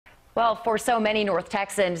Well, for so many North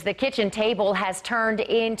Texans, the kitchen table has turned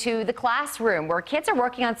into the classroom where kids are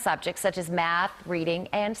working on subjects such as math, reading,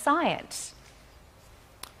 and science.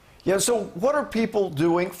 Yeah, so what are people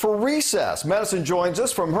doing for recess? Madison joins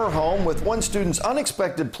us from her home with one student's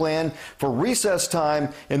unexpected plan for recess time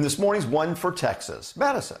in this morning's One for Texas.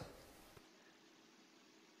 Madison.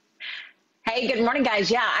 Hey, good morning,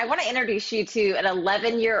 guys. Yeah, I want to introduce you to an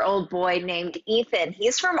 11-year-old boy named Ethan.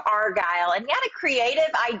 He's from Argyle, and he had a creative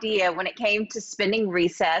idea when it came to spending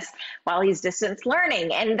recess while he's distance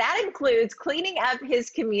learning, and that includes cleaning up his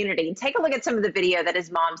community. Take a look at some of the video that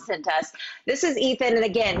his mom sent us. This is Ethan, and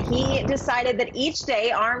again, he decided that each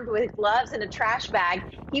day, armed with gloves and a trash bag,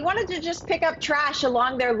 he wanted to just pick up trash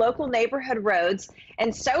along their local neighborhood roads.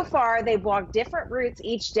 And so far, they've walked different routes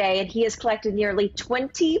each day, and he has collected nearly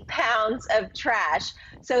 20 pounds of trash.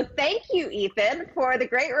 So thank you, Ethan, for the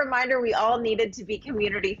great reminder we all needed to be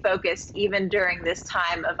community focused even during this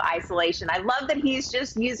time of isolation. I love that he's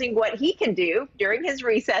just using what he can do during his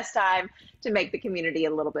recess time to make the community a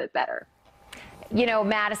little bit better. You know,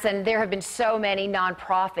 Madison, there have been so many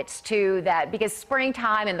nonprofits, too, that because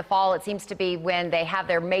springtime and the fall, it seems to be when they have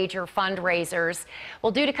their major fundraisers.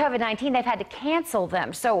 Well, due to COVID-19, they've had to cancel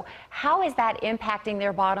them. So how is that impacting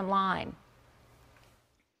their bottom line?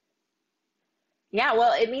 Yeah,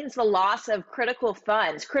 well, it means the loss of critical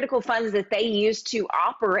funds that they use to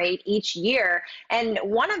operate each year. And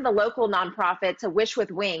one of the local nonprofits, A Wish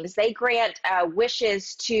with Wings, they grant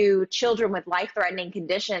wishes to children with life-threatening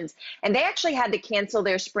conditions. And they actually had to cancel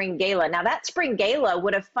their spring gala. Now, that spring gala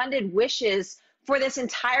would have funded wishes for this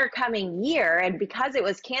entire coming year. And because it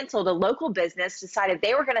was canceled, a local business decided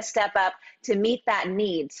they were going to step up to meet that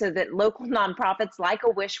need so that local nonprofits like A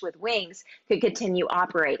Wish with Wings could continue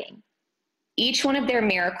operating. Each one of their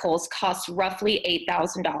miracles cost roughly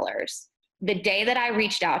 $8,000. The day that I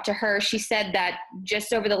reached out to her, she said that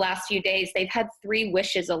just over the last few days, they've had 3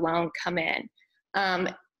 wishes alone come in.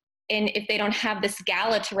 And if they don't have this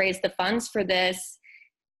gala to raise the funds for this,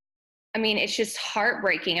 I mean, it's just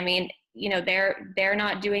heartbreaking. I mean, you know, they're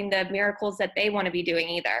not doing the miracles that they want to be doing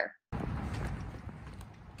either.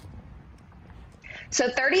 So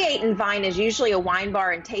 38 and Vine is usually a wine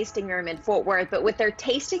bar and tasting room in Fort Worth, but with their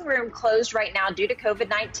tasting room closed right now due to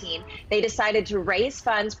COVID-19, they decided to raise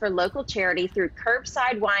funds for local charity through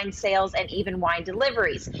curbside wine sales and even wine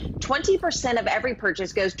deliveries. 20% of every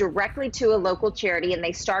purchase goes directly to a local charity, and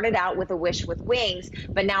they started out with A Wish with Wings,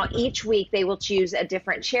 but now each week they will choose a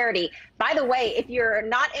different charity. By the way, if you're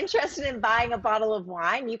not interested in buying a bottle of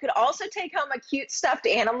wine, you could also take home a cute stuffed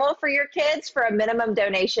animal for your kids for a minimum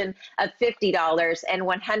donation of $50. And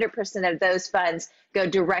 100% of those funds go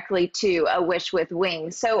directly to A Wish with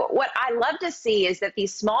Wings. So what I love to see is that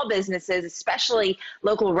these small businesses, especially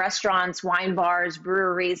local restaurants, wine bars,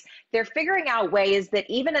 breweries, they're figuring out ways that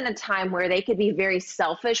even in a time where they could be very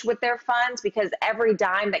selfish with their funds because every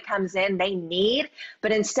dime that comes in they need,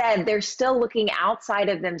 but instead they're still looking outside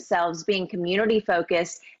of themselves, being community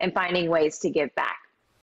focused and finding ways to give back.